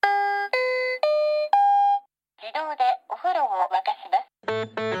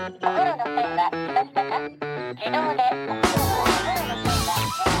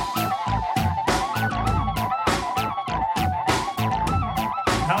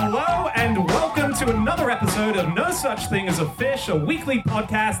Hello and welcome to another episode of No Such Thing as a Fish, a weekly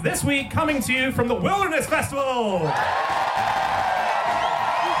podcast, this week coming to you from the Wilderness Festival.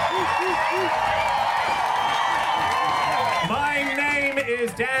 My name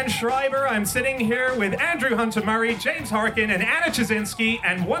is Dan Schreiber. I'm sitting here with Andrew Hunter Murray, James Harkin, and Anna Chazinski,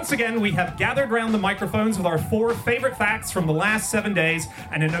 and once again we have gathered around the microphones with our 4 favorite facts from the last 7 days,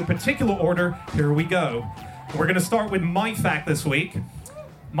 and in no particular order, here we go. We're going to start with my fact this week.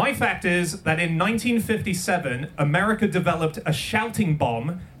 My fact is that in 1957, America developed a shouting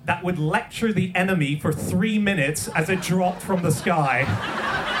bomb that would lecture the enemy for 3 minutes as it dropped from the sky.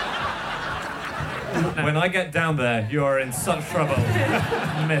 When I get down there, you are in such trouble,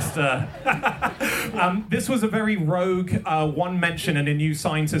 mister. This was a very rogue one mention in a New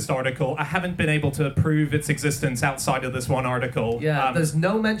Scientist article. I haven't been able to prove its existence outside of this one article. Yeah, there's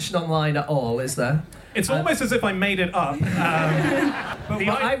no mention online at all, is there? It's almost as if I made it up. But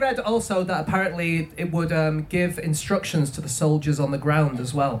I read also that apparently it would give instructions to the soldiers on the ground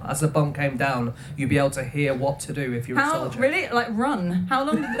as well. As the bomb came down, you'd be able to hear what to do if you're a soldier. Really? Like, run? How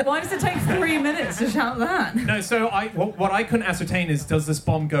long? Why does it take 3 minutes to shout that? No, so what I couldn't ascertain is, does this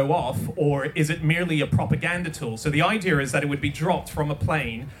bomb go off, or is it merely a propaganda tool? So the idea is that it would be dropped from a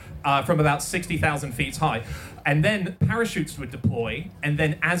plane from about 60,000 feet high. And then parachutes would deploy, and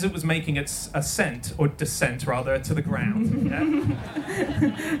then as it was making its ascent, or descent rather, to the ground. Yeah?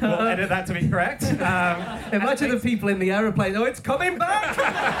 We'll edit that to be correct. Imagine the people in the aeroplane, oh, it's coming back!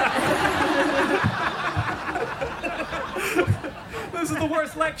 This is the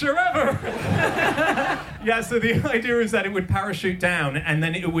worst lecture ever! Yeah, so the idea is that it would parachute down, and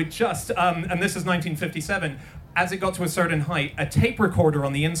then it would just, and this is 1957, as it got to a certain height, a tape recorder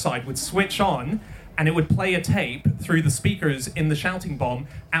on the inside would switch on, and it would play a tape through the speakers in the shouting bomb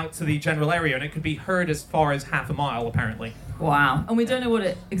out to the general area, and it could be heard as far as half a mile, apparently. Wow. And we don't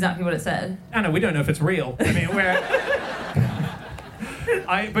know exactly what it said. Anna, we don't know if it's real. I mean,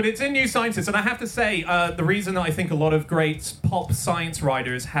 but it's in New Scientist, and I have to say, the reason I think a lot of great pop science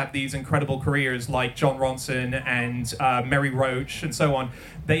writers have these incredible careers, like John Ronson and Mary Roach and so on,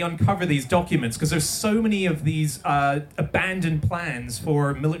 they uncover these documents, because there's so many of these abandoned plans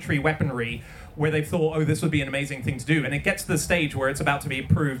for military weaponry where they thought, oh, this would be an amazing thing to do, and it gets to the stage where it's about to be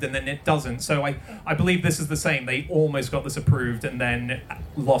approved, and then it doesn't. So I believe this is the same. They almost got this approved and then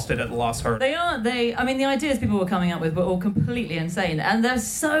lost it at the last hurdle. I mean, the ideas people were coming up with were all completely insane, and there's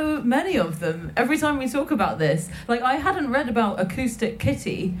so many of them. Every time we talk about this, like, I hadn't read about Acoustic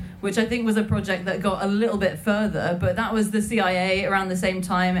Kitty, which I think was a project that got a little bit further, but that was the CIA around the same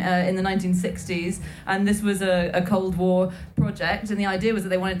time in the 1960s, and this was a Cold War project, and the idea was that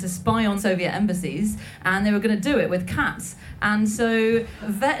they wanted to spy on Soviet embassies, and they were going to do it with cats. And so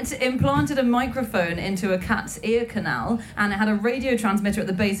vet implanted a microphone into a cat's ear canal, and it had a radio transmitter at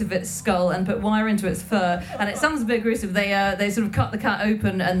the base of its skull and put wire into its fur, and it sounds a bit gruesome. They sort of cut the cat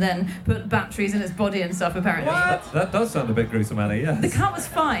open and then put batteries in its body and stuff, apparently. That does sound a bit gruesome, Annie, yes. The cat was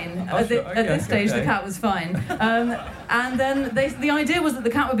fine. At this stage, the cat was fine. And then the idea was that the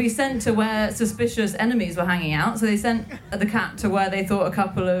cat would be sent to where suspicious enemies were hanging out, so they sent the cat to where they thought a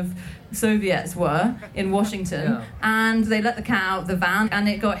couple of Soviets were in Washington, and they let the cat out of the van, and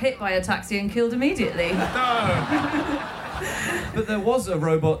it got hit by a taxi and killed immediately. No! But there was a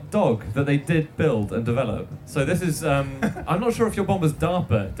robot dog that they did build and develop. So this is, I'm not sure if your bomb was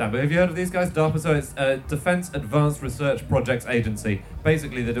DARPA, Dan, but have you heard of these guys? DARPA, so it's Defense Advanced Research Projects Agency.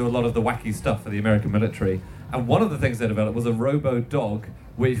 Basically, they do a lot of the wacky stuff for the American military. And one of the things they developed was a robo-dog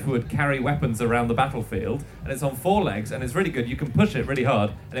which would carry weapons around the battlefield, and it's on 4 legs, and it's really good. You can push it really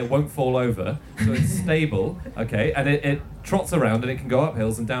hard, and it won't fall over, so it's stable, okay? And it trots around, and it can go up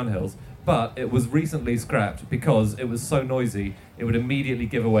hills and down hills. But it was recently scrapped because it was so noisy, it would immediately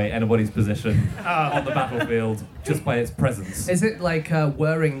give away anybody's position on the battlefield just by its presence. Is it like a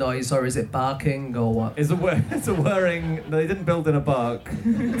whirring noise, or is it barking, or what? It's a whirring... They didn't build in a bark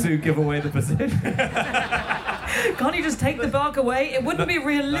to give away the position. Can't you just take the bark away? It wouldn't be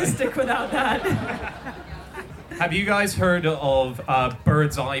realistic without that. Have you guys heard of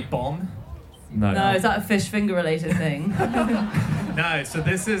Bird's Eye Bomb? No, is that a fish finger related thing? No, so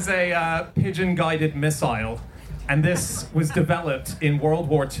this is a pigeon-guided missile, and this was developed in World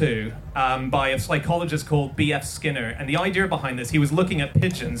War II by a psychologist called B.F. Skinner, and the idea behind this, he was looking at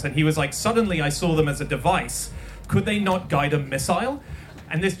pigeons, and he was like, suddenly I saw them as a device. Could they not guide a missile?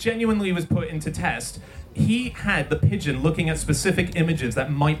 And this genuinely was put into test. He had the pigeon looking at specific images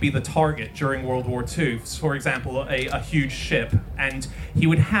that might be the target during World War II. For example, a huge ship, and he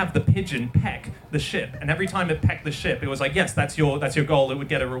would have the pigeon peck the ship, and every time it pecked the ship, it was like, yes, that's your goal. It would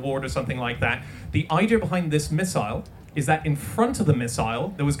get a reward or something like that. The idea behind this missile is that in front of the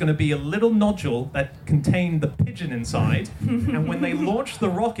missile, there was going to be a little nodule that contained the pigeon inside. And when they launched the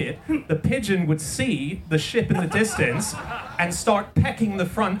rocket, the pigeon would see the ship in the distance and start pecking the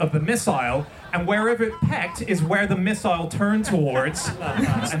front of the missile. And wherever it pecked is where the missile turned towards,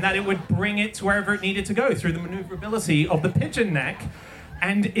 and that it would bring it to wherever it needed to go through the maneuverability of the pigeon neck.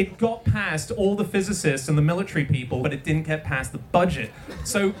 And it got past all the physicists and the military people, but it didn't get past the budget.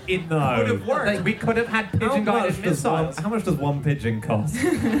 So it could have worked. We could have had pigeon-guided missiles. How much does one pigeon cost?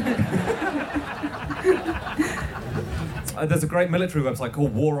 There's a great military website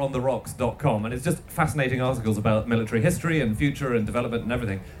called warontherocks.com, and it's just fascinating articles about military history and future and development and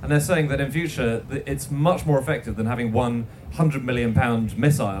everything. And they're saying that in future, it's much more effective than having one £100 million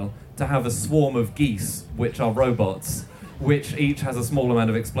missile to have a swarm of geese, which are robots, which each has a small amount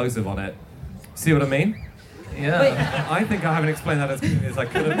of explosive on it. See what I mean? Yeah. Wait. I think I haven't explained that as clearly as I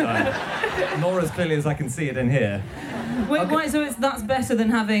could have done, nor as clearly as I can see it in here. Wait, why? So that's better than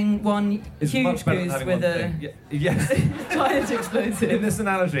having one It's huge much better than goose having with one a thing. Yes. giant explosive. In this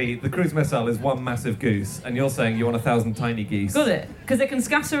analogy, the cruise missile is one massive goose, and you're saying you want 1,000 tiny geese. Got it? Because it can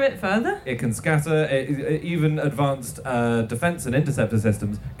scatter it further? It can scatter. Even advanced defense and interceptor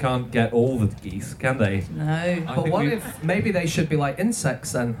systems can't get all the geese, can they? No. I But think what we- if maybe they should be like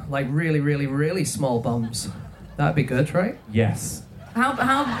insects then? Like really, really, really small bombs. That'd be good, right? Yes. How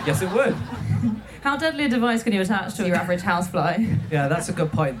Yes, it would. how deadly a device can you attach to your average housefly? Yeah, that's a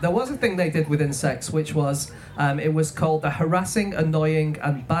good point. There was a thing they did with insects, which was, it was called the Harassing, Annoying,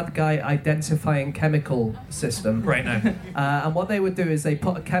 and Bad Guy Identifying Chemical System. Right now. And what they would do is they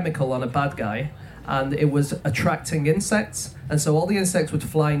put a chemical on a bad guy, and it was attracting insects, and so all the insects would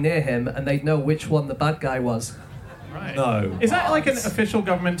fly near him, and they'd know which one the bad guy was. Right. No. Is that like an official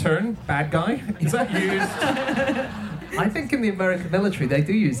government term? Bad guy? Is that used? I think in the American military they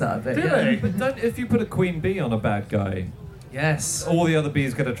do use that a bit. Do yeah. they? But if you put a queen bee on a bad guy, Yes. all the other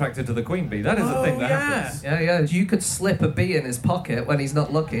bees get attracted to the queen bee. That is a thing that yeah. happens. Yeah. You could slip a bee in his pocket when he's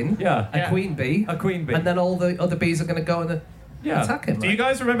not looking. Yeah. A queen bee. A queen bee. And then all the other bees are going to go and Yeah. attack him. Do you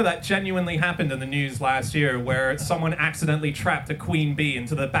guys remember that genuinely happened in the news last year where someone accidentally trapped a queen bee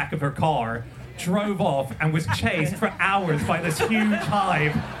into the back of her car, drove off, and was chased for hours by this huge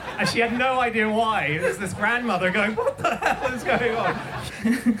hive? And she had no idea why. It was this grandmother going, what the hell is going on?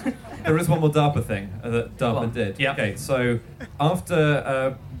 There is one more DARPA thing that Go DARPA on. did. Yeah. Okay, so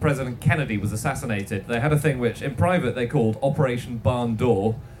after President Kennedy was assassinated, they had a thing which, in private, they called Operation Barn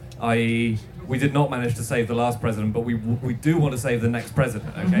Door, i.e., we did not manage to save the last president, but we do want to save the next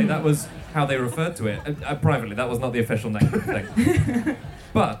president. Okay, that was how they referred to it privately. That was not the official name of the thing.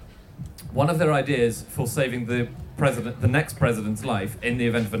 But one of their ideas for saving the next president's life in the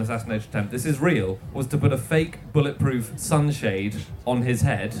event of an assassination attempt, this is real, was to put a fake bulletproof sunshade on his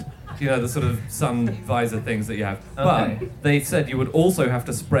head. You know, the sort of sun visor things that you have. Okay. But they said you would also have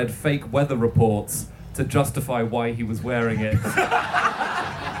to spread fake weather reports to justify why he was wearing it.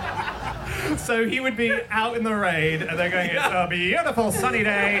 So he would be out in the rain, and they're going, it's a beautiful sunny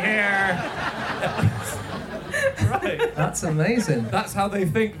day here. Right. That's amazing. That's how they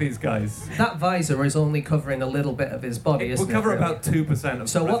think, these guys. That visor is only covering a little bit of his body, It isn't will it? cover really? about 2% of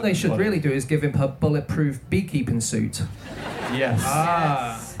So the what they president's should body. really do is give him a bulletproof beekeeping suit,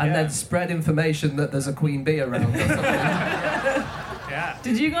 Yes. and then spread information that there's a queen bee around or something. Yeah.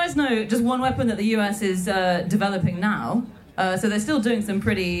 Did you guys know just one weapon that the US is developing now? So they're still doing some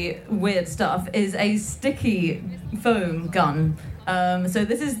pretty weird stuff. Is a sticky foam gun. So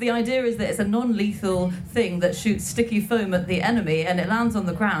this is the idea is that it's a non-lethal thing that shoots sticky foam at the enemy, and it lands on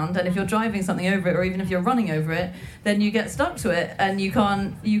the ground. And if you're driving something over it, or even if you're running over it, then you get stuck to it, and you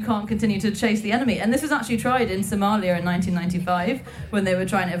can't continue to chase the enemy. And this was actually tried in Somalia in 1995 when they were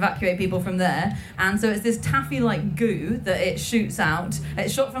trying to evacuate people from there. And so it's this taffy-like goo that it shoots out.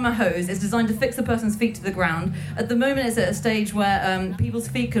 It's shot from a hose. It's designed to fix the person's feet to the ground. At the moment, it's at a stage where people's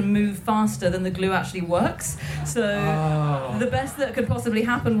feet can move faster than the glue actually works. So the best that could possibly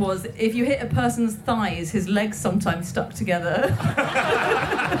happen was if you hit a person's thighs, his legs sometimes stuck together.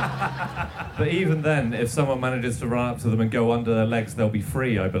 But even then, if someone manages to run up to them and go under their legs, they'll be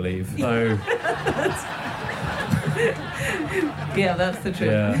free, I believe. So, Yeah, that's the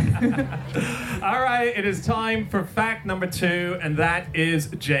truth. yeah. All right, it is time for fact number 2, and that is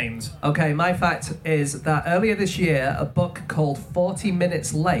James. Okay, my fact is that earlier this year, a book called 40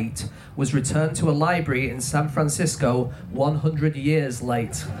 Minutes Late was returned to a library in San Francisco 100 years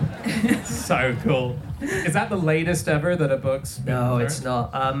late. So cool. Is that the latest ever that a book's been No, returned? it's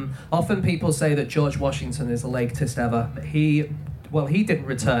not. Often people say that George Washington is the latest ever. He didn't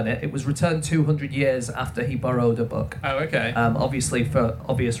return it. It was returned 200 years after he borrowed a book. Oh, okay. Obviously, for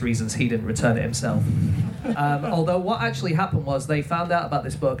obvious reasons, he didn't return it himself. Although what actually happened was they found out about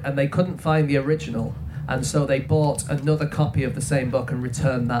this book and they couldn't find the original, and so they bought another copy of the same book and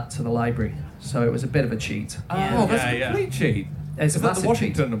returned that to the library. So it was a bit of a cheat. Oh, that's a complete cheat. It's Is a that the massive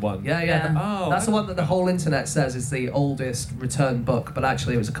cheat. Washington one? Yeah. Oh, That's the one that the whole internet says is the oldest returned book, but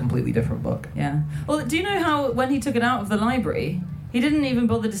actually it was a completely different book. Yeah. Well, do you know how when he took it out of the library, he didn't even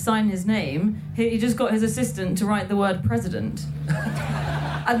bother to sign his name. He just got his assistant to write the word president.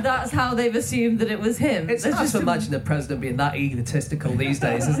 And that's how they've assumed that it was him. It's hard to imagine the president being that egotistical these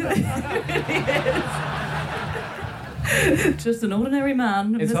days, isn't it? Just an ordinary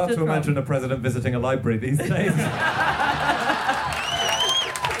man. It's Mr. hard to Trump. imagine a president visiting a library these days.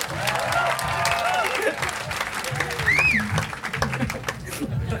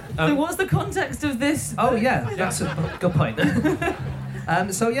 So what's the context of this? Oh yeah, that's a good point.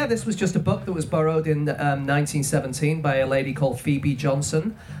 This was just a book that was borrowed in 1917 by a lady called Phoebe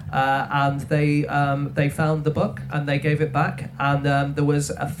Johnson, and they found the book and they gave it back, and there was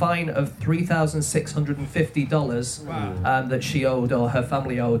a fine of $3,650 that she owed or her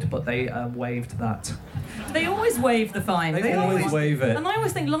family owed, but they waived that. They always waive the fine. They always waive it. And I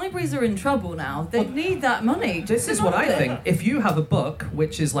always think libraries are in trouble now. They need that money. This is what I think. If you have a book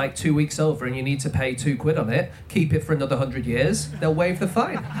which is like 2 weeks over and you need to pay £2 on it, keep it for another 100 years, they'll waive the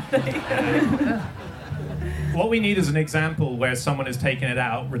fine. What we need is an example where someone has taken it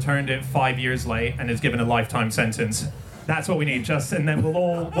out, returned it 5 years late, and is given a lifetime sentence. That's what we need, and then we'll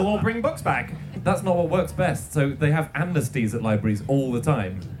all bring books back. That's not what works best. So they have amnesties at libraries all the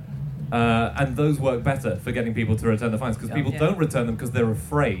time. And those work better for getting people to return the fines, because people don't return them because they're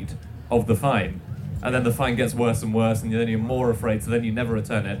afraid of the fine. And then the fine gets worse and worse, and then you're more afraid, so then you never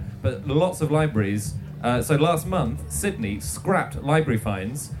return it. But lots of libraries... so last month, Sydney scrapped library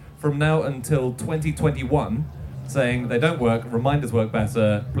fines from now until 2021, saying they don't work, reminders work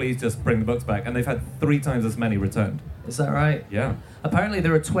better, please just bring the books back. And they've had 3 times as many returned. Is that right? Yeah. Apparently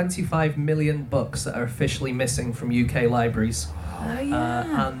there are 25 million books that are officially missing from UK libraries. Oh,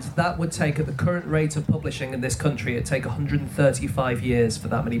 yeah. And that would take, at the current rate of publishing in this country, it'd take 135 years for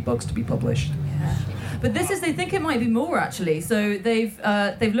that many books to be published. Yeah. But they think it might be more actually. So they've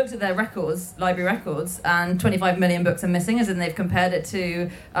looked at their records, library records, and 25 million books are missing, as in they've compared it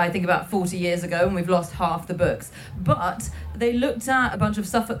to, I think, about 40 years ago, and we've lost half the books. But they looked at a bunch of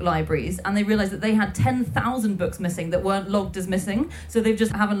Suffolk libraries, and they realised that they had 10,000 books missing that weren't logged as missing, so they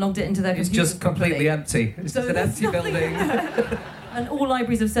just haven't logged it into their computers. It's just completely empty. It's just an empty building. And all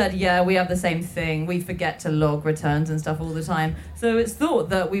libraries have said, yeah, we have the same thing. We forget to log returns and stuff all the time. So it's thought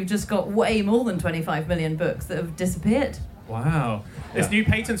that we've just got way more than 25 million books that have disappeared. Wow. This new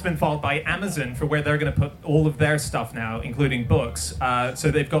patent's been filed by Amazon for where they're going to put all of their stuff now, including books.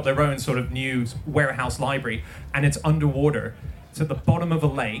 So they've got their own sort of new warehouse library, and it's underwater. It's at the bottom of a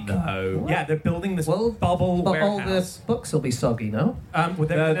lake. No. Yeah, they're building this bubble but warehouse. all the books will be soggy, no?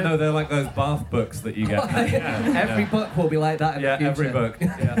 They're like those bath books that you get. Every book will be like that in the future. Every book.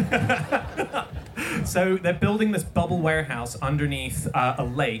 Yeah. So they're building this bubble warehouse underneath a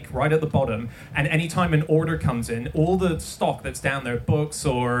lake right at the bottom, and anytime an order comes in, all the stock that's down there, books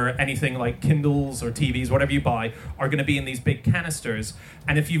or anything like Kindles or TVs, whatever you buy, are going to be in these big canisters.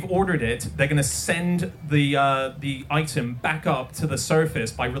 And if you've ordered it, they're going to send the item back up to the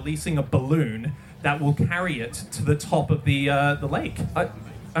surface by releasing a balloon that will carry it to the top of the lake.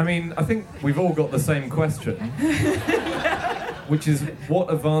 I mean, I think we've all got the same question, which is,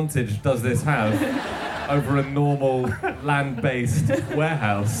 what advantage does this have over a normal land-based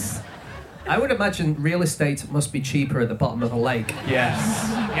warehouse? I would imagine real estate must be cheaper at the bottom of a lake. Yes.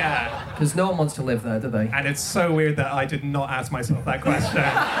 Yeah. Because no one wants to live there, do they? And it's so weird that I did not ask myself that question.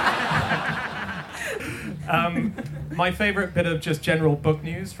 My favourite bit of just general book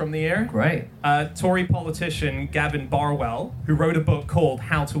news from the year. Great. Tory politician Gavin Barwell, who wrote a book called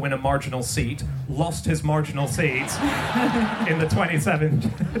How to Win a Marginal Seat, lost his marginal seat in the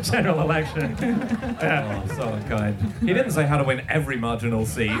 27 general election. Oh, so unkind. He didn't say how to win every marginal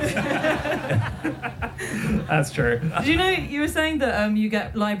seat. That's true. Did you know, you were saying that you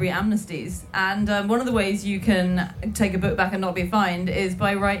get library amnesties, and one of the ways you can take a book back and not be fined is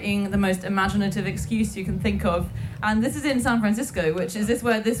by writing the most imaginative excuse you can think of. And this is in San Francisco, which is this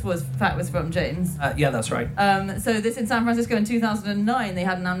where this fact was from, James? Yeah, that's right. So this in San Francisco in 2009, they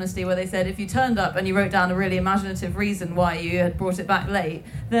had an amnesty where they said if you turned up and you wrote down a really imaginative reason why you had brought it back late,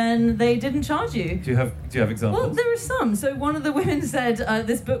 then they didn't charge you. Do you have examples? Well, there are some. So one of the women said,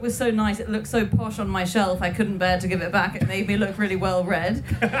 this book was so nice, it looked so posh on my shelf, I couldn't bear to give it back. It made me look really well read.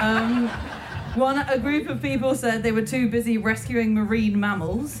 A group of people said they were too busy rescuing marine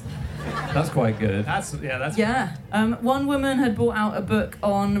mammals. That's quite good. That's Yeah. One woman had brought out a book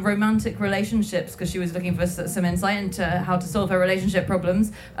on romantic relationships because she was looking for some insight into how to solve her relationship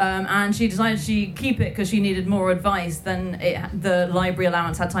problems. And she decided she'd keep it because she needed more advice than the library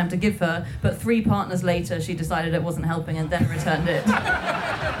allowance had time to give her. But 3 partners later, she decided it wasn't helping and then returned it.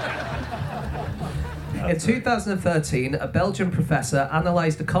 In 2013, a Belgian professor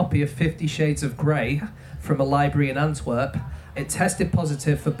analysed a copy of 50 Shades of Grey from a library in Antwerp. It tested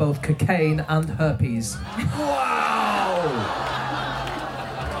positive for both cocaine and herpes. Wow!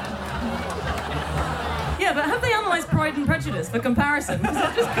 Yeah, but have they analysed Pride and Prejudice for comparison? Because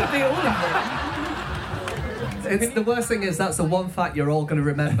that just could be all of it. It's the worst thing is that's the one fact you're all going to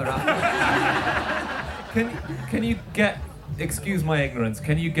remember after. Can you get... Excuse my ignorance,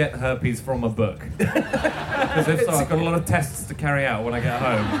 can you get herpes from a book? Because if so, I've got a lot of tests to carry out when I get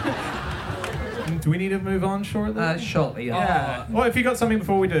home. Do we need to move on shortly? Shortly, yeah. Yeah. Well, if you got something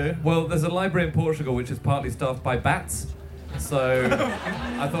before we do. Well, there's a library in Portugal which is partly staffed by bats, so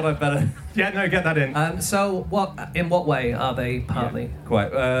I thought I'd better... Yeah, no, get that in. In what way are they partly?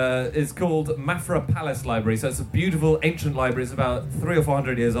 Quite. It's called Mafra Palace Library, so it's a beautiful ancient library. It's about 300 or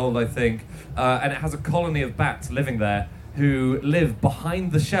 400 years old, I think, and it has a colony of bats living there who live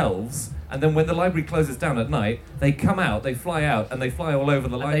behind the shelves, and then when the library closes down at night, they come out, they fly out, and they fly all over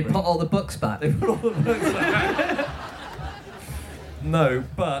the library. They put all the books back. They put all the books back. No,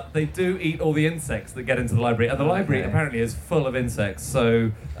 but they do eat all the insects that get into the library, and the library apparently is full of insects,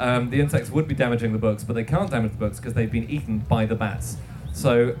 so the insects would be damaging the books, but they can't damage the books because they've been eaten by the bats.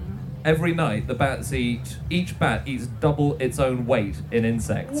 So every night, the bats each bat eats double its own weight in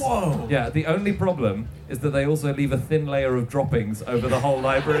insects. Whoa! Yeah, the only problem is that they also leave a thin layer of droppings over the whole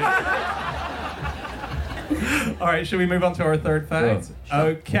library. All right, should we move on to our third fact? Sure.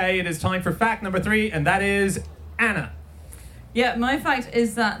 Okay, it is time for fact number 3, and that is Anna. Yeah, my fact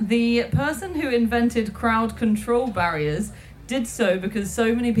is that the person who invented crowd control barriers did so because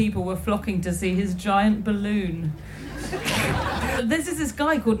so many people were flocking to see his giant balloon. This is this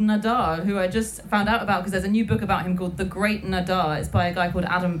guy called Nadar, who I just found out about because there's a new book about him called The Great Nadar. It's by a guy called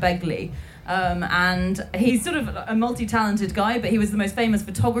Adam Begley. And he's sort of a multi-talented guy, but he was the most famous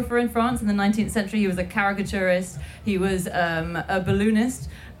photographer in France in the 19th century. He was a caricaturist, he was a balloonist,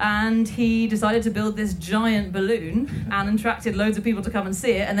 and he decided to build this giant balloon and attracted loads of people to come and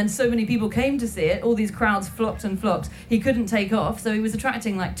see it, and then so many people came to see it, all these crowds flocked and flocked. He couldn't take off, so he was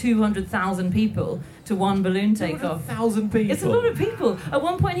attracting like 200,000 people to one balloon takeoff. 200,000 people? It's a lot of people. At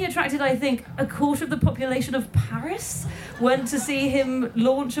one point he attracted, I think, a quarter of the population of Paris went to see him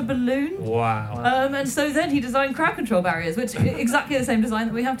launch a balloon. Wow. And so then he designed crowd control barriers, which is exactly the same design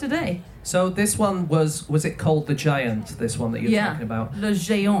that we have today. So this one was it called the Giant, this one that you're talking about? Le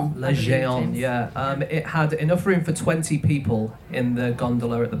Géant. Le Géant, yeah. It had enough room for 20 people in the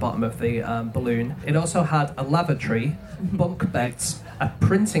gondola at the bottom of the balloon. It also had a lavatory, bunk beds, a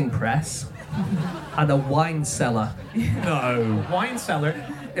printing press, and a wine cellar. No. Wine cellar.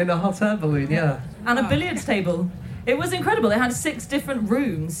 In a hot air balloon, yeah. And a billiards table. It was incredible. They had 6 different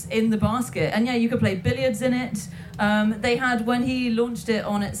rooms in the basket. And yeah, you could play billiards in it. They had, when he launched it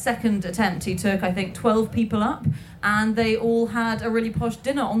on its second attempt, he took, I think, 12 people up. And they all had a really posh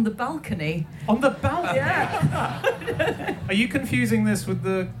dinner on the balcony. On the balcony? Yeah. Are you confusing this with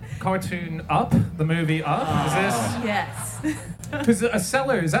the cartoon Up? The movie Up? Is this... Yes. Because a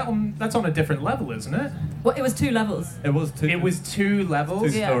cellar, that's on a different level, isn't it? Well, it was 2 levels. It was 2. It was 2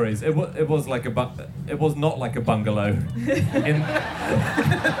 levels? 2 Yeah. stories. It was like it was not like a bungalow.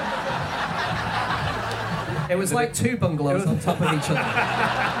 It was like 2 bungalows on top of each other.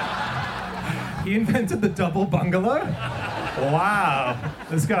 He invented the double bungalow? Wow.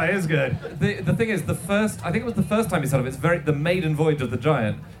 This guy is good. The thing is, I think it was the first time he said of it, it's the maiden voyage of the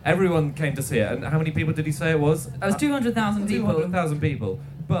Giant. Everyone came to see it, and how many people did he say it was? It was 200,000 people. 200,000 people.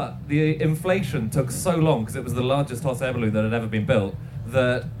 But the inflation took so long, because it was the largest hot air balloon that had ever been built,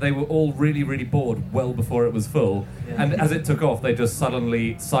 that they were all really, really bored well before it was full. Yeah. And as it took off, they just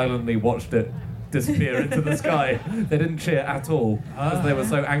silently watched it disappear into the sky. They didn't cheer at all, because they were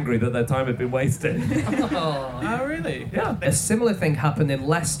so angry that their time had been wasted. Oh, really? Yeah. A similar thing happened in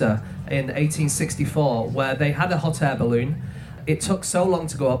Leicester in 1864, where they had a hot air balloon. It took so long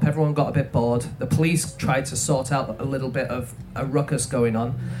to go up, everyone got a bit bored. The police tried to sort out a little bit of a ruckus going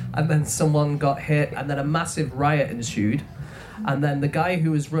on, and then someone got hit, and then a massive riot ensued. And then the guy who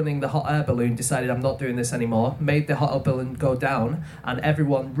was running the hot air balloon decided, I'm not doing this anymore, made the hot air balloon go down, and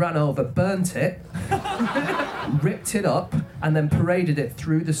everyone ran over, burnt it, ripped it up, and then paraded it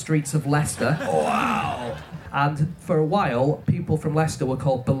through the streets of Leicester. Wow! And for a while, people from Leicester were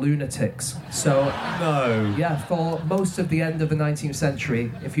called ballonatics. So, No. yeah, for most of the end of the 19th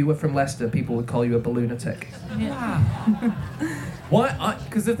century, if you were from Leicester, people would call you a balloonatic. Why?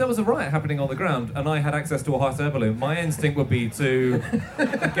 Because if there was a riot happening on the ground and I had access to a hot air balloon, my instinct would be to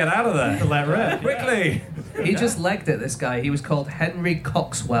get out of there. To let rip. Quickly! He just legged it, this guy. He was called Henry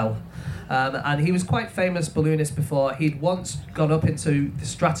Coxwell. And he was quite famous balloonist before. He'd once gone up into the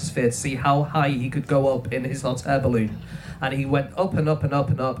stratosphere to see how high he could go up in his hot air balloon. And he went up and up and up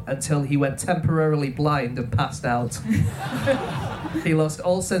and up until he went temporarily blind and passed out. He lost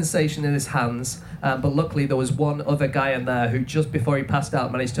all sensation in his hands, but luckily there was one other guy in there who, just before he passed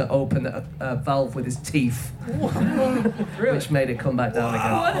out, managed to open a valve with his teeth, which made it come back down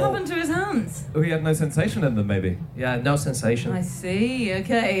again. What happened to his hands? Oh, he had no sensation in them, maybe. Yeah, no sensation. I see.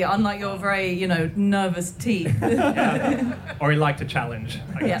 Okay, unlike your very, nervous teeth. Or he liked a challenge.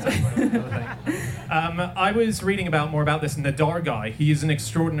 I guess Yeah. that's another thing. I was reading more about this Nadar guy. He's an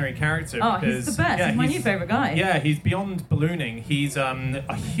extraordinary character. Oh, he's the best. He's my new favourite guy. Yeah, he's beyond ballooning. He's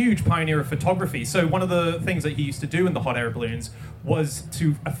a huge pioneer of photography. So one of the things that he used to do in the hot air balloons was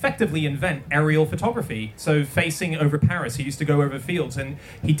to effectively invent aerial photography. So facing over Paris, he used to go over fields, and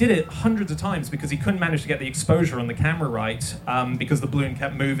he did it hundreds of times because he couldn't manage to get the exposure on the camera right, because the balloon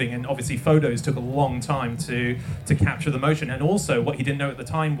kept moving, and obviously photos took a long time to capture the motion. And also, what he didn't know at the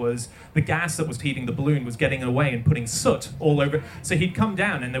time was the gas that was heating the balloon was getting away and putting soot all over. So he'd come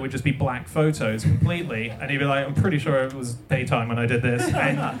down, and there would just be black photos completely, and he'd be like, "I'm pretty sure it was daytime when I did this,"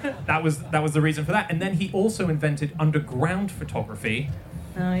 and that was the reason for that. And then he also invented underground photography.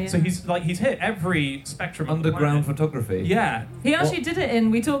 Oh, yeah. So he's hit every spectrum of the Underground planet. photography. Yeah. He actually did it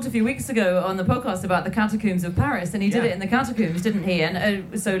we talked a few weeks ago on the podcast about the catacombs of Paris, and he did Yeah. it in the catacombs, didn't he?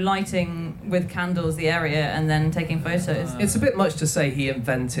 And so lighting with candles the area and then taking photos. It's a bit much to say he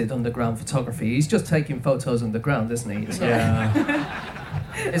invented underground photography. He's just taking photos underground, isn't he? So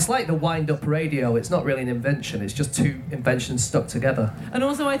it's like the wind-up radio. It's not really an invention. It's just two inventions stuck together. And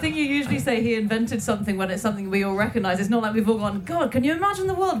also, I think you usually say he invented something when it's something we all recognise. It's not like we've all gone, God, can you imagine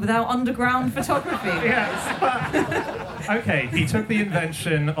the world without underground photography? Yes. Okay, he took the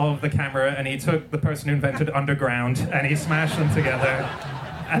invention of the camera and he took the person who invented underground and he smashed them together.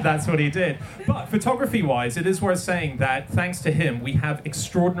 And that's what he did. But photography-wise, it is worth saying that thanks to him, we have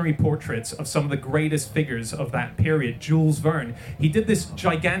extraordinary portraits of some of the greatest figures of that period. Jules Verne, he did this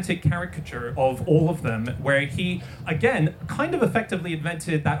gigantic caricature of all of them, where he, again, kind of effectively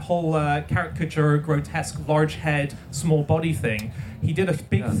invented that whole caricature, grotesque, large head, small body thing. He did a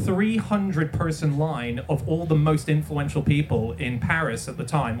big 300-person line of all the most influential people in Paris at the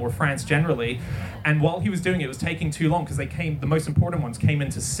time, or France generally. And while he was doing it, it was taking too long because the most important ones came in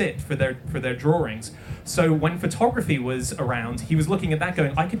to sit for their drawings. So when photography was around, he was looking at that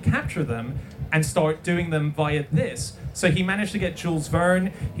going, I could capture them and start doing them via this. So he managed to get Jules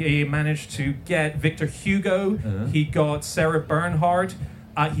Verne, he managed to get Victor Hugo, he got Sarah Bernhardt.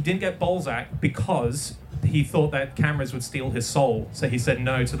 He didn't get Balzac because he thought that cameras would steal his soul, so he said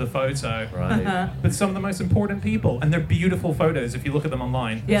no to the photo. Right. But some of the most important people, and they're beautiful photos if you look at them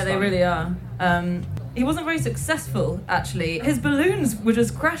online. Yeah, they really are. He wasn't very successful, actually. His balloons were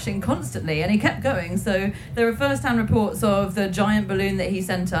just crashing constantly, and he kept going. So there are first-hand reports of the giant balloon that he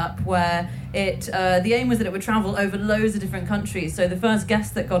sent up, where the aim was that it would travel over loads of different countries. So the first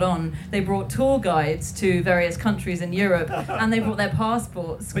guests that got on, they brought tour guides to various countries in Europe, and they brought their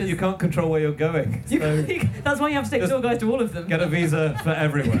passports. But you can't control where you're going. So That's why you have to take Just tour guides to all of them. get a visa for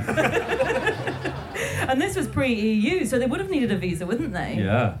everywhere. And this was pre-EU, so they would have needed a visa, wouldn't they?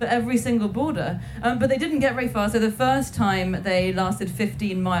 Yeah. For every single border. But they didn't get very far. So the first time they lasted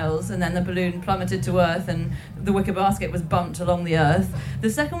 15 miles, and then the balloon plummeted to Earth, and the wicker basket was bumped along the Earth. The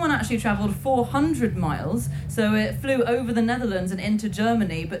second one actually travelled 400 miles, so it flew over the Netherlands and into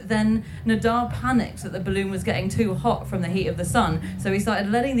Germany, but then Nadar panicked that the balloon was getting too hot from the heat of the sun, so he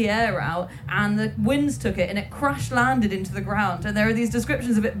started letting the air out, and the winds took it, and it crash-landed into the ground. And there are these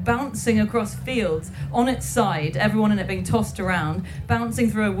descriptions of it bouncing across fields, on its side, everyone in it being tossed around, bouncing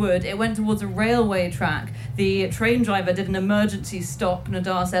through a wood. It went towards a railway track. The train driver did an emergency stop,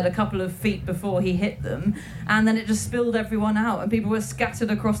 Nadar said, a couple of feet before he hit them, and then it just spilled everyone out, and people were scattered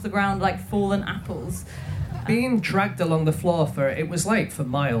across the ground like fallen apples. Being dragged along the floor for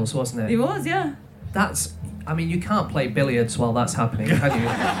miles, wasn't it? It was, yeah. You can't play billiards while that's happening, can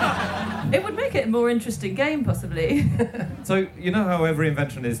you? It would make it a more interesting game, possibly. So, you know how every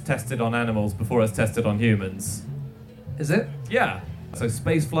invention is tested on animals before it's tested on humans? Is it? Yeah. So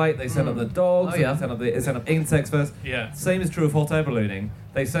space flight, they send up the dogs, Oh, yeah. they send up insects first. Yeah. Same is true of hot air ballooning.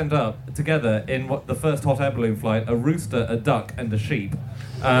 They send up together in what the first hot air balloon flight a rooster, a duck, and a sheep.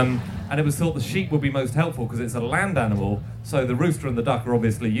 And it was thought the sheep would be most helpful because it's a land animal. So the rooster and the duck are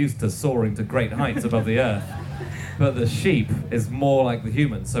obviously used to soaring to great heights above the earth. But the sheep is more like the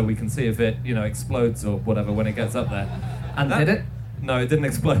human, so we can see if it, explodes or whatever when it gets up there. And did it? No, it didn't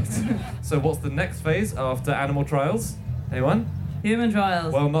explode. So what's the next phase after animal trials? Anyone? Human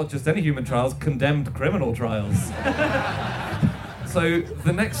trials. Well, not just any human trials, condemned criminal trials. So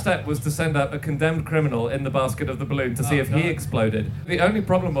the next step was to send up a condemned criminal in the basket of the balloon to see if he exploded. The only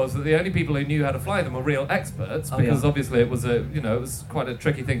problem was that the only people who knew how to fly them were real experts, because obviously it was it was quite a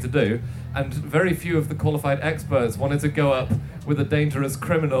tricky thing to do, and very few of the qualified experts wanted to go up with a dangerous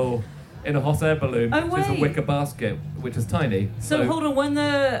criminal in a hot air balloon, Oh, which is a wait. wicker basket, which is tiny. So hold on, when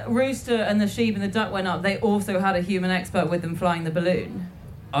the rooster and the sheep and the duck went up, they also had a human expert with them flying the balloon?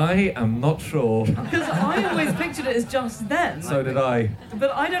 I am not sure. Because I always pictured it as just them. So did I.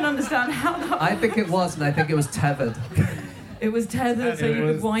 But I don't understand how that... I think it was, and I think it was tethered. It was tethered so It you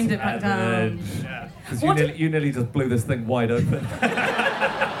was could wind it back down. Yeah. Because What- you nearly just blew this thing wide open.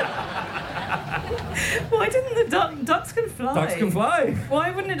 Why didn't the ducks can fly? Ducks can fly.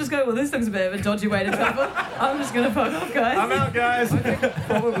 Why wouldn't it just go, well, this looks a bit of a dodgy way to travel. I'm just going to fuck off, guys. I'm out, guys. I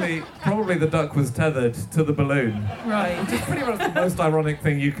think probably the duck was tethered to the balloon. Right. Just pretty much the most ironic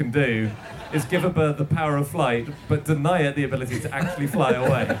thing you can do is give a bird the power of flight, but deny it the ability to actually fly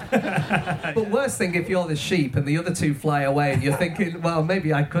away. But worst thing if you're the sheep and the other two fly away and you're thinking, well,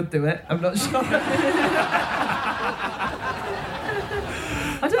 maybe I could do it. I'm not sure.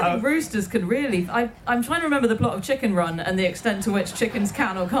 I don't think roosters can really... I'm trying to remember the plot of Chicken Run and the extent to which chickens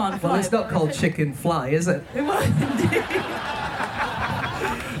can or can't fly. Well, it's not called chicken fly, is it? It was indeed.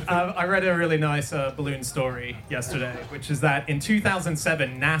 I read a really nice balloon story yesterday, which is that in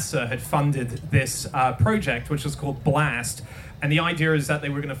 2007, NASA had funded this project, which was called BLAST. And the idea is that they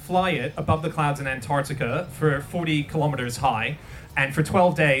were going to fly it above the clouds in Antarctica for 40 kilometers high. And for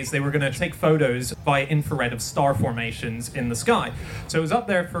 12 days, they were going to take photos via infrared of star formations in the sky. So it was up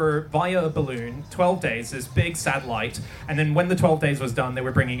there via a balloon, 12 days, this big satellite. And then when the 12 days was done, they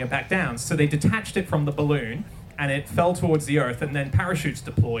were bringing it back down. So they detached it from the balloon, and it fell towards the Earth, and then parachutes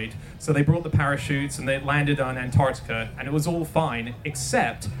deployed. So they brought the parachutes, and they landed on Antarctica, and it was all fine,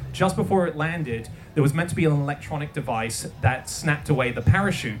 except just before it landed, there was meant to be an electronic device that snapped away the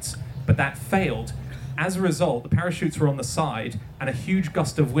parachutes, but that failed. As a result, the parachutes were on the side, and a huge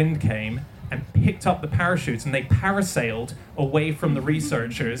gust of wind came and picked up the parachutes, and they parasailed away from the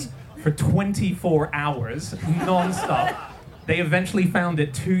researchers for 24 hours, non-stop. They eventually found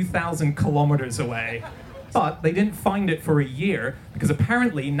it 2,000 kilometers away. But they didn't find it for a year because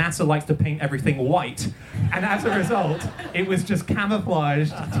apparently NASA likes to paint everything white. And as a result, it was just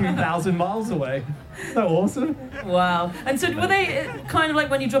camouflaged 2,000 miles away. Isn't that awesome? Wow. And so were they kind of like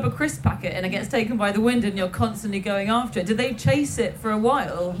when you drop a crisp packet and it gets taken by the wind and you're constantly going after it? Did they chase it for a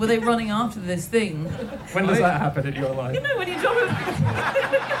while? Were they running after this thing? When does that happen in your life? You know, when you drop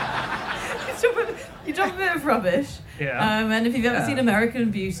you drop a bit of rubbish. Yeah. And if you've ever seen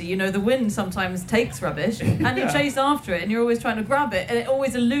American Beauty, you know the wind sometimes takes rubbish and you chase after it and you're always trying to grab it and it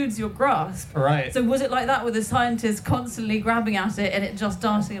always eludes your grasp. Right. So was it like that with the scientists constantly grabbing at it and it just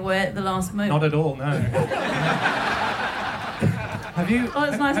darting away at the last moment? Not at all, no. Have you? Oh,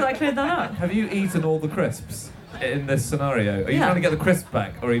 it's nice that I cleared that up. Have you eaten all the crisps in this scenario? Are you Yeah. trying to get the crisp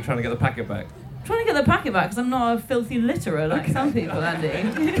back, or are you trying to get the packet back? I'm trying to get the packet back because I'm not a filthy litterer like some people, Andy.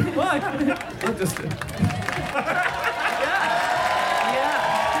 Why? I'm just.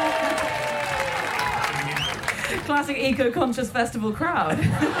 Classic eco-conscious festival crowd.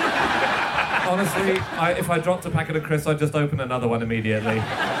 Honestly, if I dropped a packet of crisps, I'd just open another one immediately.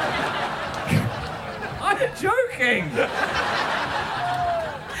 I'm joking!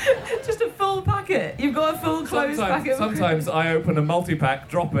 Just a full packet. You've got a full closed packet. Sometimes I open a multi-pack,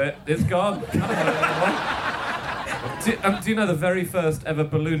 drop it, it's gone. I don't know anymore. Do you know the very first ever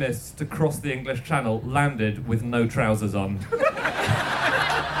balloonist to cross the English Channel landed with no trousers on?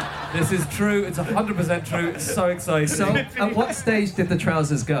 This is true, it's 100% true, it's so exciting. So, at what stage did the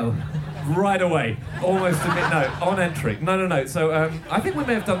trousers go? Right away, almost on entry. No. So I think we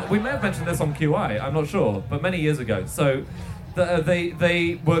may have mentioned this on QI. I'm not sure, but many years ago. So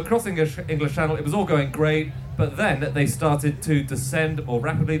they were crossing English Channel. It was all going great, but then they started to descend more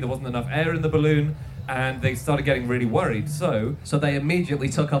rapidly. There wasn't enough air in the balloon, and they started getting really worried. So they immediately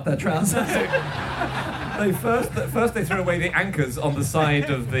took off their trousers. first they threw away the anchors on the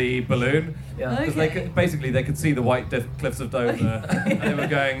side of the balloon. Yeah. Because Okay. they could see the white cliffs of Dover, and they were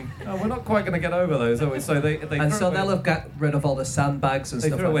going, "Oh, we're not quite going to get over those, are we?" So they And threw so away- they'll have got rid of all the sandbags and They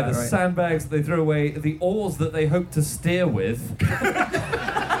stuff threw away like the that, right? sandbags. They threw away the oars that they hoped to steer with.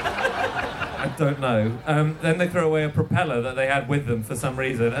 I don't know. Then they threw away a propeller that they had with them for some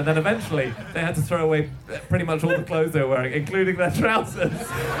reason, and then eventually they had to throw away pretty much all the clothes they were wearing, including their trousers.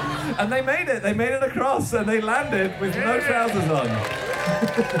 And they made it. They made it across, and they landed with no trousers on.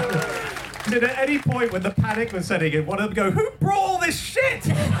 Did at any point when the panic was setting in, one of them go, "Who brought all this shit?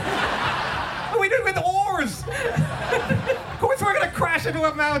 What are we doing with oars? Of course we're going to crash into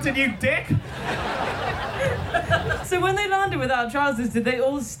a mountain, you dick!" So when they landed without trousers, did they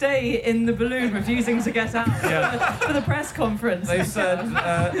all stay in the balloon, refusing to get out for the press conference? They said.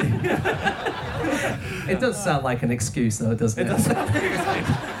 It does sound like an excuse, though, doesn't it? It does.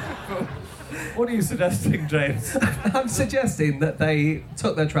 What are you suggesting, James? I'm suggesting that they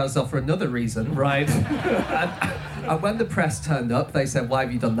took their trousers off for another reason. Right. And when the press turned up, they said, "Why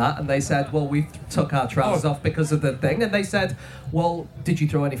have you done that?" And they said, "Well, we took our trousers off because of the thing." And they said, "Well, did you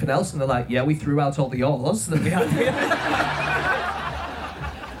throw anything else?" And they're like, "Yeah, we threw out all the oars that we had."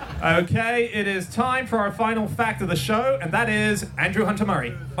 Okay, it is time for our final fact of the show, and that is Andrew Hunter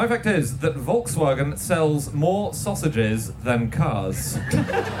Murray. My fact is that Volkswagen sells more sausages than cars.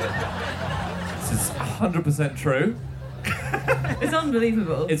 This is 100% true. It's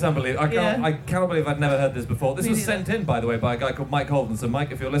unbelievable. It's unbelievable. I cannot believe I'd never heard this before. This Me was neither. sent in, by the way, by a guy called Mike Holden. So,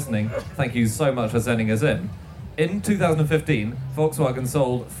 Mike, if you're listening, thank you so much for sending us in. In 2015, Volkswagen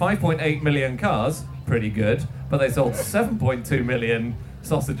sold 5.8 million cars, pretty good, but they sold 7.2 million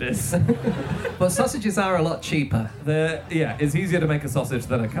sausages. But sausages are a lot cheaper. It's easier to make a sausage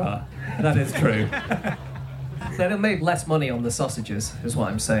than a car. That is true. They'd have made less money on the sausages, is what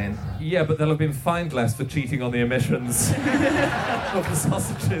I'm saying. Yeah, but they'll have been fined less for cheating on the emissions of the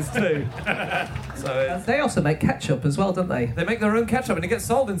sausages too. So They also make ketchup as well, don't they? they make their own ketchup and it gets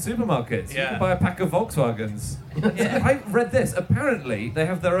sold in supermarkets. You Yeah. can buy a pack of Volkswagens. I read this. Apparently, they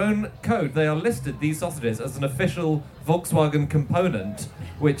have their own code. They are listed, these sausages, as an official Volkswagen component,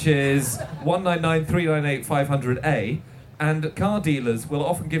 which is 199398500A. And car dealers will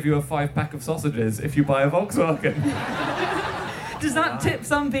often give you a 5-pack of sausages if you buy a Volkswagen. Does that tip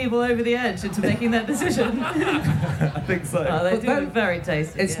some people over the edge into making that decision? I think so. Oh, they But do then look very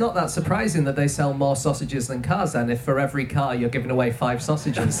tasty. It's yeah. not that surprising that they sell more sausages than cars, then, if for every car you're giving away 5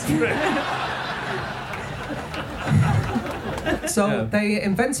 sausages. So Yeah. they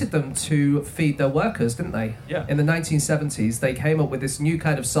invented them to feed their workers, didn't they? Yeah. In the 1970s, they came up with this new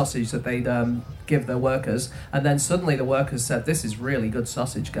kind of sausage that they'd give their workers, and then suddenly the workers said, "This is really good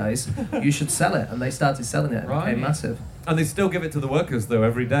sausage, guys. You should sell it." And they started selling it. It Right. became massive. And they still give it to the workers, though,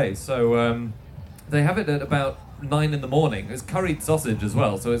 every day. So they have it at about 9 in the morning. It's curried sausage as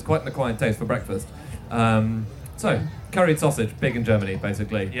well, so it's quite an acquired taste for breakfast. So, curried sausage, big in Germany,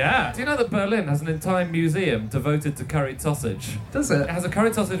 basically. Yeah. Do you know that Berlin has an entire museum devoted to curried sausage? Does It it? has a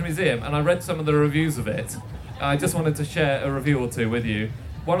curried sausage museum, and I read some of the reviews of it. I just wanted to share a review or two with you.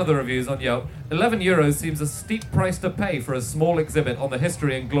 One of the reviews on Yelp, 11 euros seems a steep price to pay for a small exhibit on the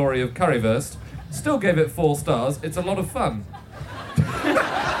history and glory of currywurst. Still gave it 4 stars. It's a lot of fun.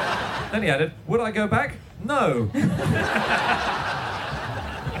 Then he added, would I go back? No.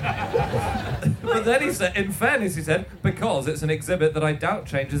 But then he said, in fairness, he said, because it's an exhibit that I doubt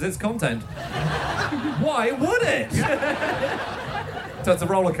changes its content. Why would it? So it's a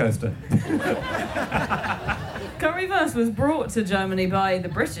roller coaster. Currywurst was brought to Germany by the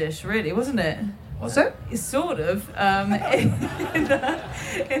British, really, wasn't it? Was it? It's sort of.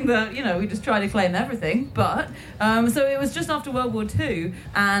 In the, we just try to claim everything. But, so it was just after World War II.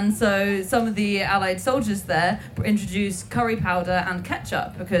 And so some of the Allied soldiers there introduced curry powder and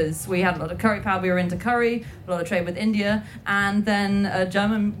ketchup because we had a lot of curry powder. We were into curry, a lot of trade with India. And then a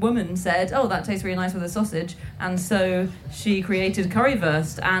German woman said, "Oh, that tastes really nice with a sausage." And so she created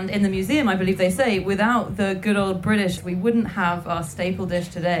currywurst. And in the museum, I believe they say, without the good old British, we wouldn't have our staple dish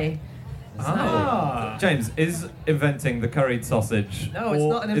today. Ah. James, is inventing the curried sausage? No, it's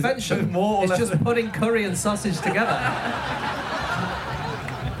not an is it invention. more or It's less just putting curry and sausage together.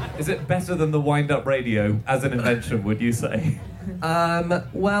 Is it better than the wind-up radio as an invention, would you say?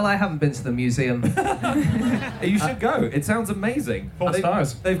 Well, I haven't been to the museum. You should go. It sounds amazing. 4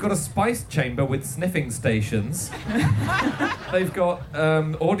 stars. They've got a spice chamber with sniffing stations. They've got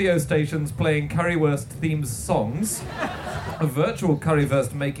audio stations playing currywurst themed songs. A virtual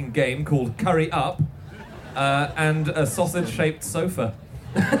currywurst making game called Curry Up. And a sausage-shaped sofa.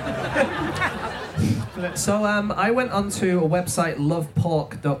 So I went onto a website,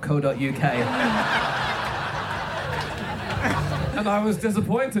 lovepork.co.uk. And I was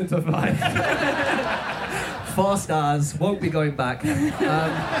disappointed to find. 4 stars, won't be going back.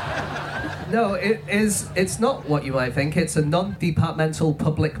 No, it's not what you might think. It's a non-departmental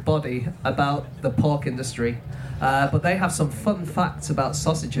public body about the pork industry. But they have some fun facts about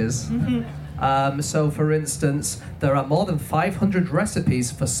sausages. So, for instance, there are more than 500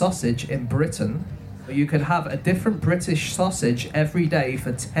 recipes for sausage in Britain. You could have a different British sausage every day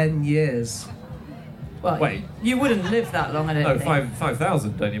for 10 years. Well, Wait. you wouldn't live that long, I don't Oh, think.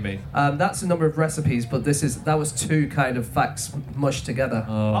 5,000, don't you mean? That's the number of recipes, but that was 2 kind of facts mushed together.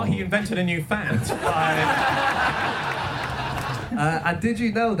 Oh, he invented a new fact. And did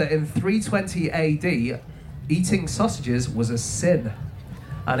you know that in 320 AD, eating sausages was a sin?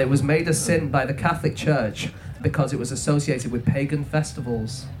 And it was made a sin by the Catholic Church because it was associated with pagan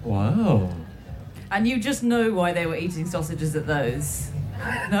festivals. Wow. And you just know why they were eating sausages at those.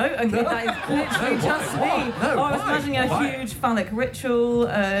 No? Okay, that is literally just me. No, I was why? imagining a Why? huge phallic ritual,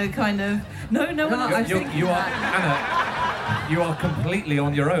 kind of... No one else I is thinking You are, that. Anna, you are completely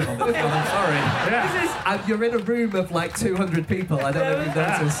on your own on this one, I'm sorry. Yeah. This is And you're in a room of like 200 people, I don't know if you've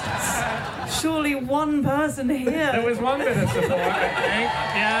noticed. surely one person here. There was one bit of support, I think.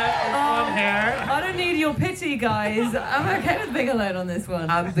 Yeah, one here. I don't need your pity, guys. I'm okay with being alone on this one.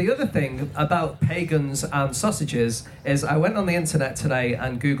 And the other thing about pagans and sausages is I went on the internet today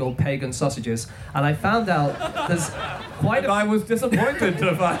and Googled pagan sausages, and I found out there's quite And a I was disappointed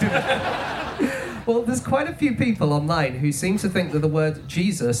to find. well, there's quite a few people online who seem to think that the word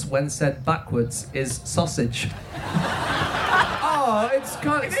Jesus, when said backwards, is sausage. Oh, it's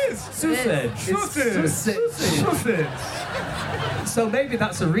kind of. It is. Sausage. It's sausage. So maybe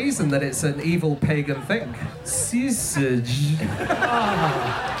that's a reason that it's an evil pagan thing. Sausage.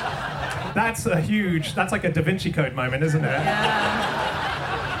 That's that's like a Da Vinci Code moment, isn't it?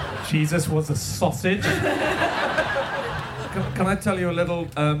 Yeah. Jesus was a sausage. Can I tell you a little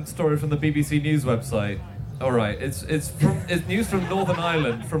story from the BBC News website? All right, it's news from Northern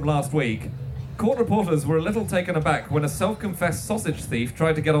Ireland from last week. Court reporters were a little taken aback when a self-confessed sausage thief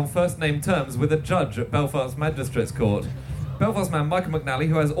tried to get on first-name terms with a judge at Belfast Magistrates Court. Belfast man Michael McNally,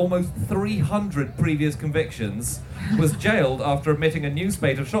 who has almost 300 previous convictions, was jailed after admitting a new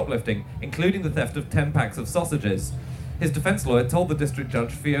spate of shoplifting, including the theft of 10 packs of sausages. His defence lawyer told the district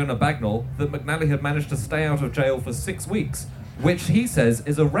judge, Fiona Bagnall, that McNally had managed to stay out of jail for 6 weeks, which he says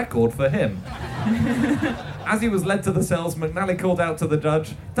is a record for him. As he was led to the cells, McNally called out to the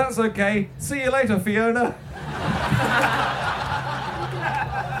judge, "That's okay, see you later, Fiona."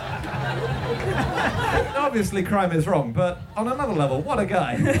 Obviously crime is wrong, but on another level, what a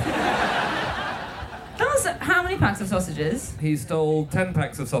guy. That's how many packs of sausages? He stole 10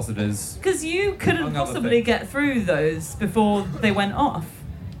 packs of sausages. Because you couldn't Among other possibly things. get through those before they went off.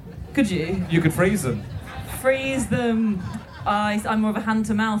 Could you? You could freeze them. Freeze them. I'm more of a hand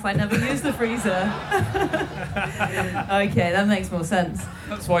to mouth. I never use the freezer. Okay, that makes more sense.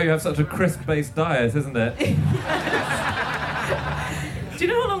 That's why you have such a crisp-based diet, isn't it? Do you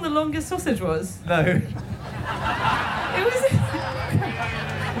know how long the longest sausage was? No. It was...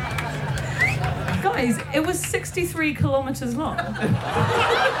 Guys, it was 63 kilometres long.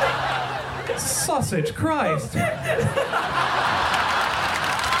 Sausage, Christ.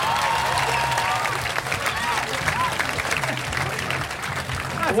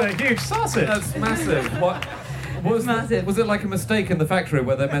 That's a huge sausage. That's massive. What? It's massive. Was it like a mistake in the factory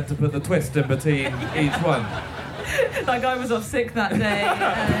where they meant to put the twist in between each one? That guy was off sick that day.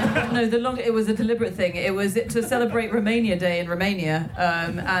 No, it was a deliberate thing. It was to celebrate Romania Day in Romania,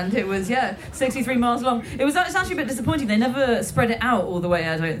 and it was 63 miles long. It's actually a bit disappointing. They never spread it out all the way,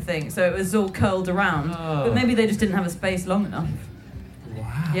 I don't think. So it was all curled around. Oh. But maybe they just didn't have a space long enough.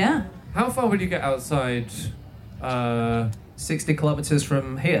 Wow. Yeah. How far would you get outside? 60 kilometres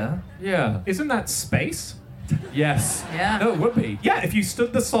from here. Yeah. Isn't that space? Yes. Yeah. No, it would be. Yeah, if you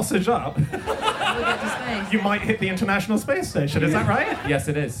stood the sausage up, We'll get to space. you might hit the International Space Station. Is that right? Yes,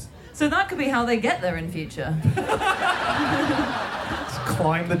 it is. So that could be how they get there in future. Just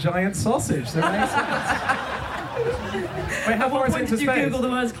climb the giant sausage. That makes sense. Wait, how At far what is point into did you space? Google the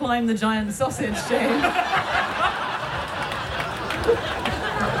words "climb the giant sausage," James?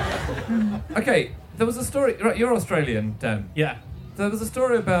 Okay, there was a story. Right, you're Australian, Dan. Yeah. There was a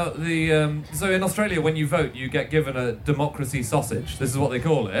story about the. So in Australia, when you vote, you get given a democracy sausage. This is what they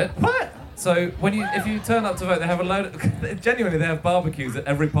call it. What? So if you turn up to vote, they have a load. Genuinely, they have barbecues at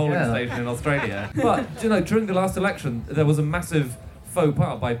every polling Yeah. station in Australia. But during the last election, there was a massive faux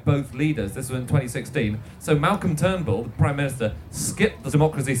pas by both leaders. This was in 2016. So Malcolm Turnbull, the Prime Minister, skipped the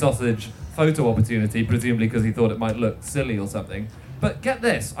democracy sausage photo opportunity, presumably because he thought it might look silly or something. But get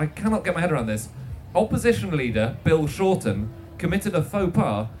this, I cannot get my head around this. Opposition leader Bill Shorten committed a faux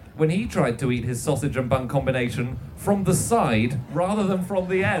pas when he tried to eat his sausage and bun combination from the side rather than from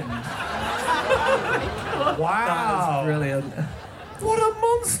the end. That is brilliant. What a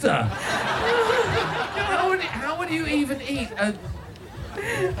monster! How would you even eat a...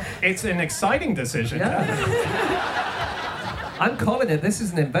 It's an exciting decision. Yeah. I'm calling it. This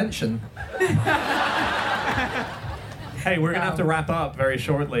is an invention. Hey, we're going to have to wrap up very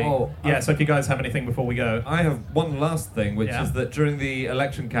shortly. Oh, so if you guys have anything before we go. I have one last thing, which Yeah. is that during the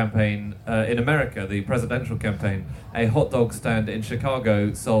election campaign in America, the presidential campaign, a hot dog stand in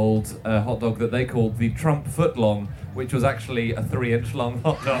Chicago sold a hot dog that they called the Trump footlong, which was actually a 3-inch long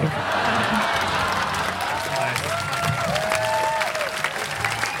hot dog.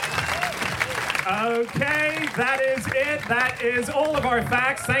 Okay, that is it. That is all of our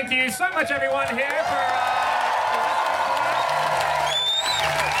facts. Thank you so much, everyone, here for...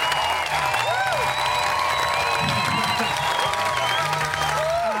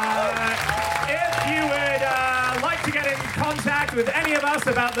 contact with any of us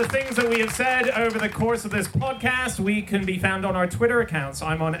about the things that we have said over the course of this podcast, we can be found on our Twitter accounts.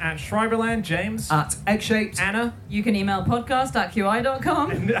 I'm on @Schreiberland, James. @Eggshaped. Anna. You can email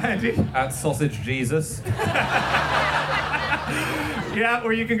podcast@qi.com. And Andy. @Sausage Jesus. Yeah,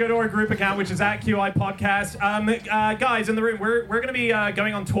 or you can go to our group account, which is @QI Podcast. Guys in the room, we're going to be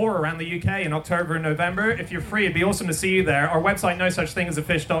going on tour around the UK in October and November. If you're free, it'd be awesome to see you there. Our website,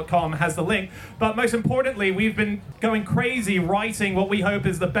 nosuchthingasafish.com, has the link. But most importantly, we've been going crazy writing what we hope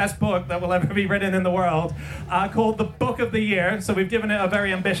is the best book that will ever be written in the world, called The Book of the Year. So we've given it a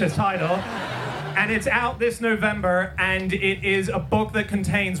very ambitious title. And it's out this November, and it is a book that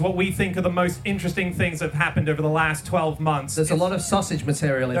contains what we think are the most interesting things that have happened over the last 12 months. There's a lot of sausage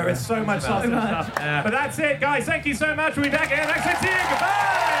material in there. There is so much sausage stuff. Yeah. But that's it, guys. Thank you so much. We'll be back again next week. See you.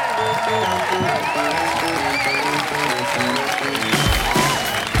 Goodbye!